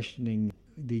be questioning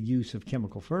the use of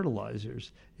chemical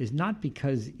fertilizers is not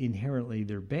because inherently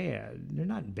they're bad. They're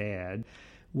not bad.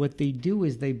 What they do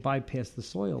is they bypass the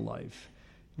soil life.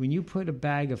 When you put a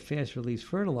bag of fast-release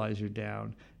fertilizer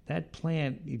down, that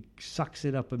plant, it sucks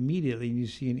it up immediately and you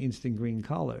see an instant green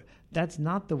color. That's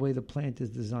not the way the plant is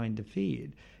designed to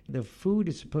feed. The food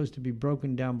is supposed to be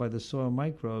broken down by the soil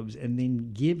microbes and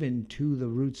then given to the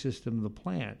root system of the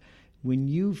plant. When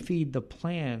you feed the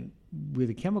plant with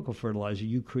a chemical fertilizer,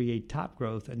 you create top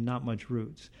growth and not much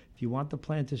roots. If you want the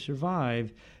plant to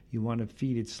survive, you want to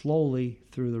feed it slowly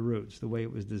through the roots, the way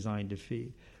it was designed to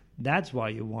feed. That's why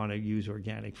you want to use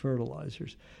organic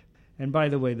fertilizers. And by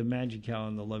the way, the Magical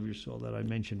and the Love Your Soil that I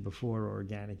mentioned before are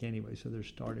organic anyway, so they're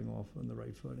starting off on the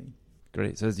right footing.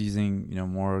 Great. So it's using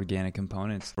more organic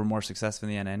components for more success in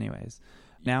the end anyways.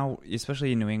 Now,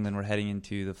 especially in New England, we're heading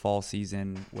into the fall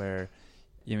season where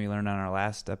we learned on our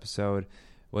last episode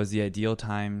was the ideal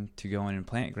time to go in and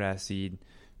plant grass seed.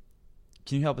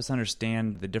 Can you help us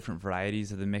understand the different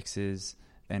varieties of the mixes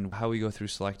and how we go through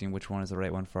selecting which one is the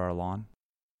right one for our lawn?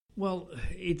 Well,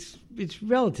 it's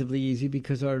relatively easy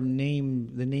because the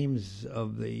names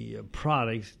of the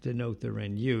products denote their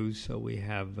end use. So we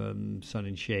have Sun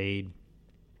and Shade,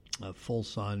 Full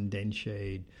Sun, Dense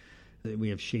Shade. We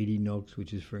have Shady Nooks,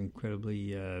 which is for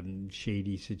incredibly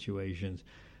shady situations.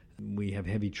 We have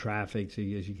Heavy Traffic, so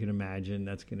as you can imagine,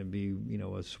 that's going to be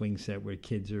a swing set where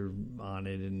kids are on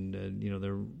it, and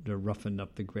they're roughing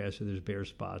up the grass, so there's bare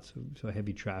spots. So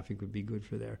Heavy Traffic would be good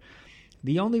for there.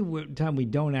 The only time we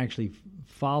don't actually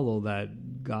follow that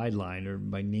guideline or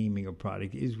by naming a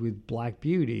product is with Black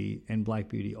Beauty and Black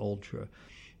Beauty Ultra.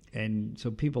 And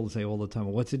so people say all the time,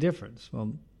 well, what's the difference?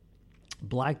 Well,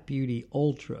 Black Beauty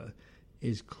Ultra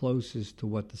is closest to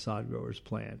what the sod growers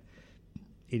plant.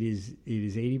 It is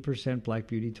 80% Black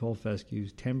Beauty tall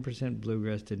fescues, 10%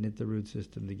 bluegrass to knit the root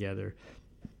system together,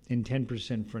 and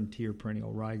 10% frontier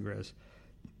perennial ryegrass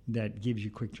that gives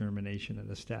you quick germination and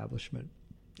establishment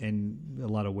and a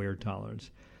lot of wear tolerance.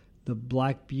 The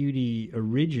Black Beauty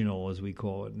Original, as we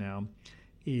call it now,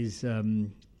 is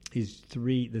the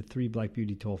three Black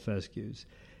Beauty tall fescues.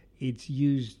 It's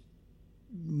used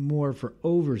more for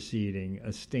overseeding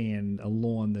a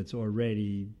lawn that's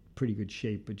already pretty good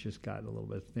shape but just got a little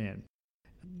bit thin.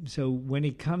 So when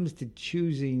it comes to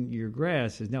choosing your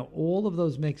grasses, now all of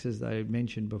those mixes that I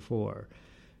mentioned before,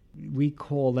 we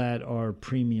call that our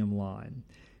premium line.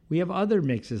 We have other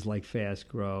mixes like Fast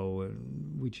Grow,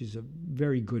 which is a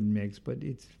very good mix, but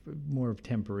it's more of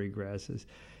temporary grasses.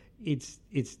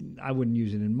 I wouldn't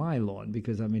use it in my lawn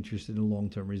because I'm interested in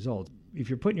long-term results. If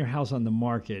you're putting your house on the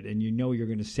market and you know you're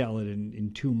going to sell it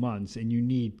in 2 months and you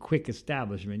need quick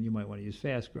establishment, you might want to use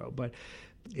Fast Grow. But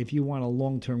if you want a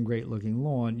long-term great-looking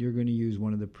lawn, you're going to use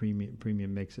one of the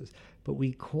premium mixes. But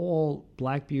we call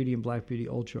Black Beauty and Black Beauty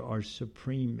Ultra our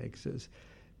supreme mixes,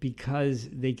 because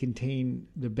they contain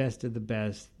the best of the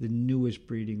best, the newest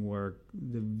breeding work,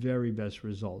 the very best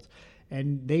results.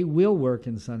 And they will work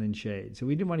in sun and shade. So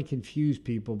we didn't want to confuse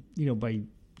people, by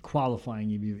qualifying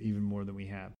even more than we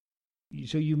have.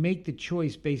 So you make the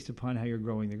choice based upon how you're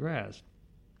growing the grass.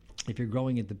 If you're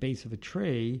growing at the base of a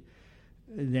tree,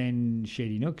 then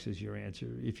Shady Nooks is your answer.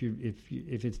 If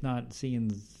it's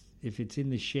in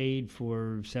the shade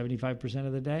for 75%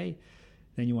 of the day,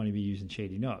 then you want to be using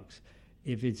Shady Nooks.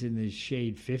 If it's in the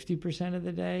shade 50% of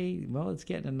the day, well, it's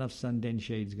getting enough sun, dense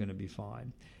shade is going to be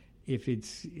fine. If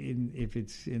it's in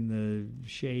the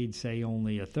shade, say,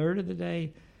 only a third of the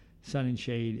day, sun and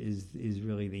shade is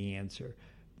really the answer.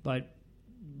 But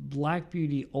Black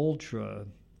Beauty Ultra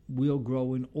will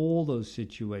grow in all those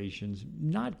situations,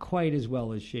 not quite as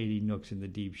well as Shady Nooks in the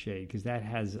deep shade, because that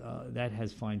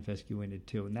has fine fescue in it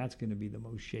too, and that's going to be the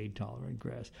most shade tolerant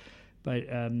grass. But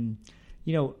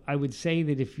I would say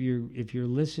that if your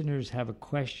listeners have a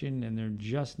question and they're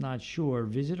just not sure,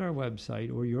 visit our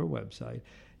website or your website,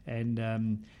 and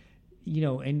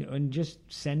and just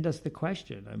send us the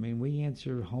question. I mean, we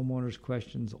answer homeowners'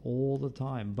 questions all the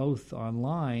time, both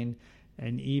online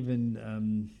And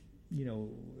even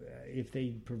if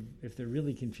they're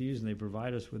really confused and they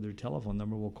provide us with their telephone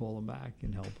number, we'll call them back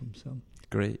and help them. So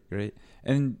great.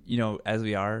 And as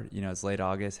we are, it's late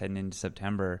August heading into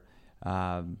September.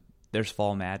 There's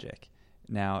fall magic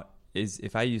now.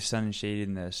 If I use Sun and Shade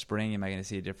in the spring, am I going to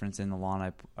see a difference in the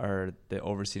lawn or the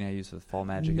overseeding I use with Fall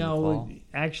Magic in the fall? No,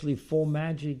 actually, Fall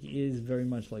Magic is very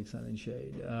much like Sun and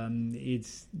Shade.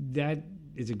 It's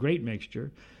a great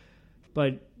mixture,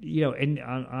 but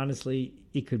honestly,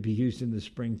 it could be used in the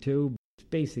spring too. It's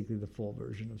basically the fall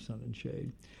version of Sun and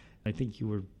Shade. I think you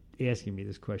were asking me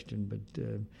this question, but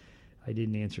I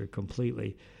didn't answer it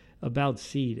completely. About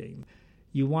seeding,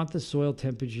 you want the soil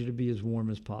temperature to be as warm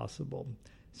as possible.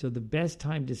 So the best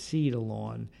time to seed a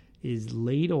lawn is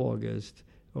late August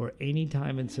or any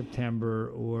time in September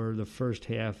or the first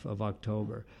half of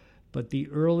October. But the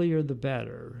earlier the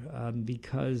better,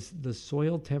 because the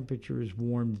soil temperature is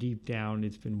warm deep down.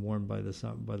 It's been warmed by the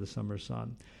summer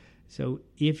sun. So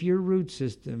if your root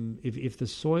system, if the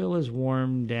soil is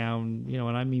warm down,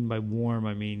 and I mean by warm,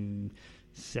 I mean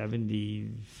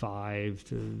 75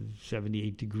 to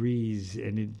 78 degrees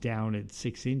and it down at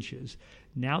 6 inches.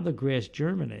 Now the grass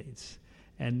germinates,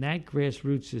 and that grass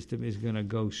root system is going to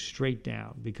go straight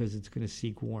down because it's going to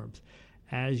seek warmth.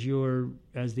 As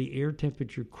the air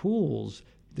temperature cools,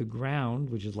 the ground,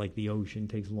 which is like the ocean,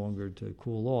 takes longer to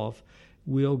cool off,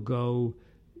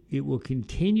 it will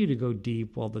continue to go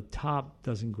deep while the top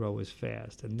doesn't grow as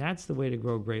fast. And that's the way to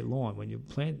grow a great lawn. When you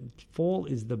plant, fall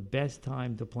is the best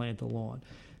time to plant a lawn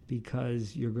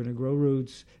because you're going to grow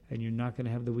roots and you're not going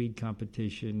to have the weed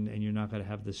competition and you're not going to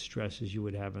have the stresses you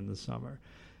would have in the summer.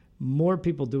 More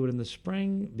people do it in the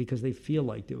spring because they feel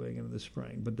like doing it in the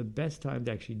spring. But the best time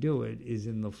to actually do it is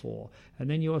in the fall. And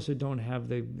then you also don't have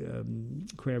the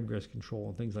crabgrass control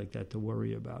and things like that to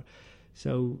worry about.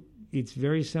 So it's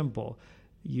very simple.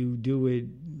 You do it,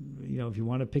 if you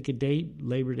want to pick a date,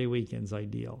 Labor Day weekend's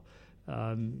ideal.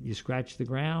 You scratch the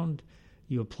ground,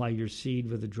 you apply your seed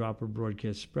with a dropper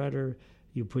broadcast spreader,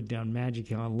 you put down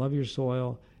Magic on Love Your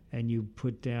Soil, and you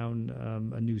put down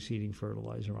a new seeding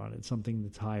fertilizer on it, something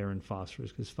that's higher in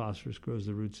phosphorus, because phosphorus grows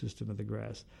the root system of the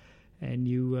grass. And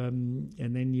you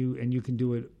can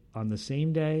do it on the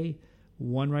same day,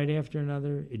 one right after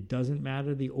another. It doesn't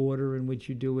matter the order in which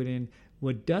you do it in.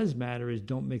 What does matter is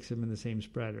don't mix them in the same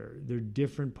spreader. They're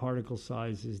different particle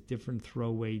sizes, different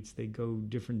throw weights. They go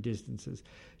different distances.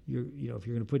 If you're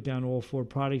going to put down all 4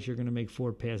 products, you're going to make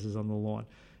 4 passes on the lawn.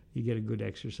 You get a good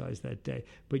exercise that day.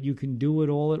 But you can do it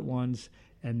all at once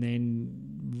and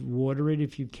then water it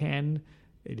if you can.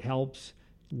 It helps.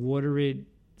 Water it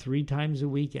 3 times a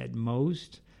week at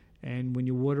most. And when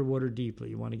you water deeply.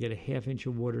 You want to get a ½ inch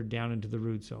of water down into the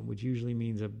root zone, which usually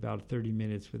means about 30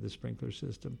 minutes with the sprinkler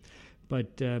system.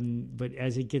 But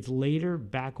as it gets later,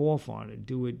 back off on it.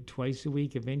 Do it twice a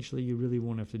week. Eventually, you really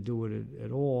won't have to do it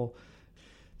at all.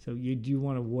 So you do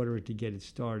want to water it to get it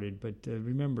started. But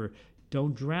remember,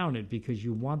 don't drown it because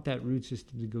you want that root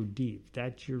system to go deep.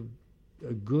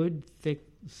 A good, thick,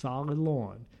 solid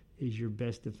lawn is your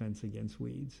best defense against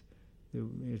weeds.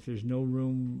 If there's no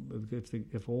room,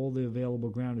 if all the available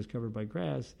ground is covered by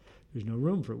grass, there's no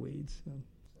room for weeds. So.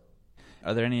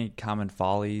 Are there any common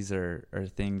follies or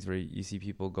things where you see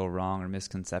people go wrong or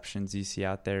misconceptions you see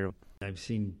out there? I've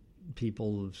seen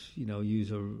people, use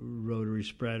a rotary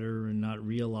spreader and not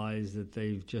realize that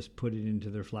they've just put it into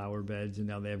their flower beds and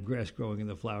now they have grass growing in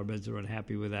the flower beds. They're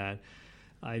unhappy with that.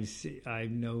 I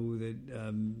know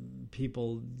that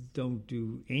people don't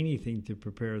do anything to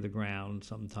prepare the ground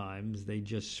sometimes. They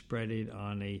just spread it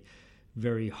on a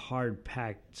very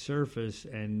hard-packed surface,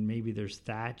 and maybe there's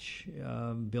thatch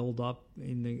build up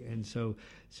so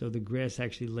the grass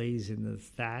actually lays in the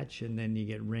thatch, and then you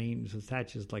get rain. So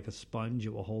thatch is like a sponge;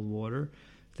 it will hold water.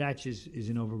 Thatch is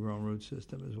an overgrown root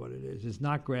system, is what it is. It's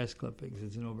not grass clippings;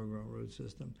 it's an overgrown root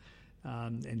system,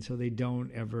 and so they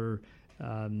don't ever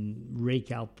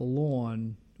rake out the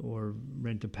lawn or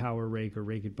rent a power rake or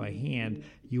rake it by hand.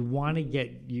 You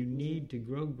need to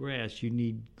grow grass, you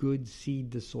need good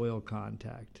seed to soil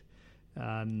contact.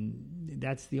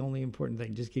 That's the only important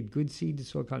thing. Just get good seed to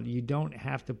soil contact. You don't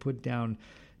have to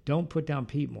don't put down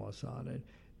peat moss on it.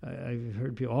 I've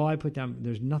heard people,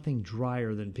 there's nothing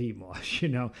drier than peat moss,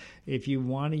 If you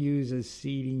want to use a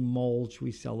seeding mulch,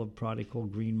 we sell a product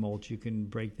called green mulch. You can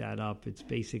break that up. It's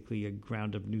basically a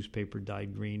ground up newspaper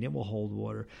dyed green. It will hold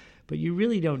water, but you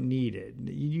really don't need it.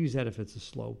 You use that if it's a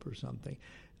slope or something.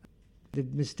 The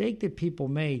mistake that people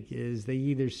make is they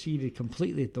either seed it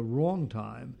completely at the wrong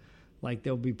time, Like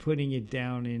they'll be putting it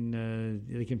down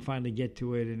they can finally get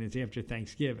to it, and it's after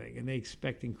Thanksgiving, and they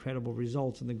expect incredible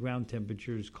results, and the ground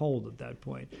temperature is cold at that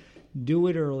point. Do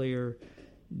it earlier,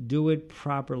 do it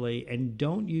properly, and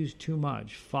don't use too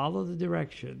much. Follow the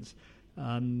directions.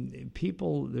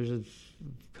 There's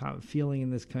a feeling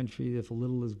in this country that if a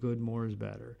little is good, more is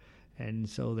better. And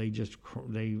so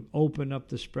they open up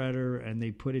the spreader and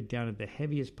they put it down at the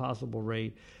heaviest possible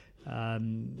rate.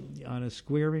 On a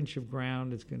square inch of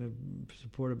ground, it's going to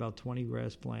support about 20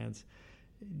 grass plants.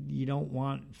 You don't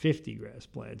want 50 grass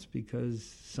plants because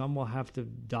some will have to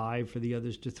die for the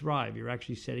others to thrive. You're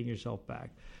actually setting yourself back.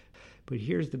 But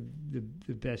here's the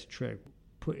best trick.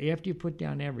 After you put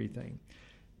down everything,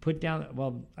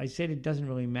 I said it doesn't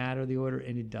really matter the order,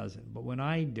 and it doesn't. But when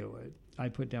I do it, I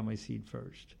put down my seed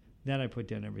first. Then I put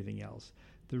down everything else.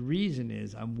 The reason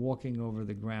is I'm walking over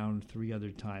the ground 3 other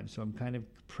times. So I'm kind of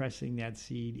pressing that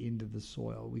seed into the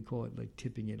soil. We call it like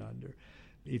tipping it under.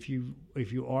 If you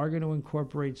are going to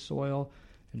incorporate soil,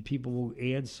 and people will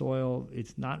add soil,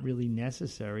 it's not really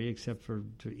necessary except to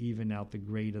even out the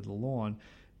grade of the lawn.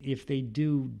 If they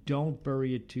do, don't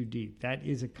bury it too deep. That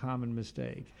is a common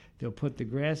mistake. They'll put the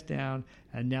grass down,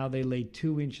 and now they lay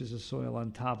 2 inches of soil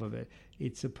on top of it.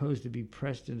 It's supposed to be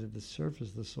pressed into the surface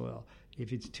of the soil.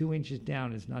 If it's 2 inches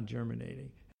down, it's not germinating.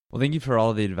 Well, thank you for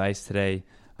all of the advice today,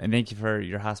 and thank you for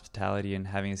your hospitality and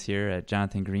having us here at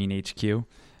Jonathan Green HQ.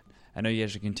 I know you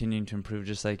guys are continuing to improve,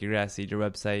 just like your grass seed, your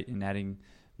website, and adding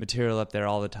material up there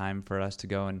all the time for us to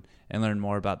go and learn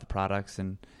more about the products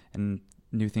and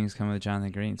new things coming with Jonathan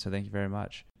Green. So thank you very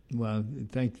much. Well,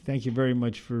 thank you very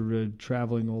much for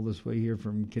traveling all this way here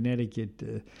from Connecticut.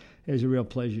 It was a real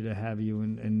pleasure to have you,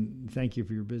 and thank you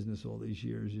for your business all these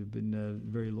years. You've been a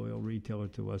very loyal retailer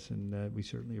to us, and we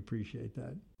certainly appreciate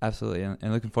that. Absolutely,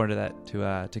 and looking forward to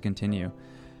that to continue.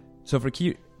 So for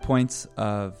key points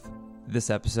of this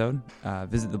episode,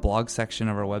 visit the blog section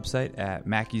of our website at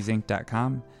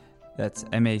mackeysinc.com. That's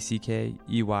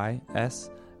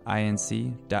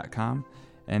MACKEYSINC.com.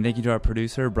 And thank you to our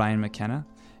producer, Brian McKenna.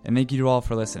 And thank you to all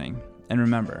for listening. And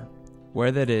remember,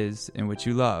 where that is in which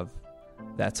you love,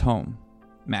 that's home.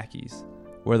 Mackey's,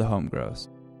 where the home grows.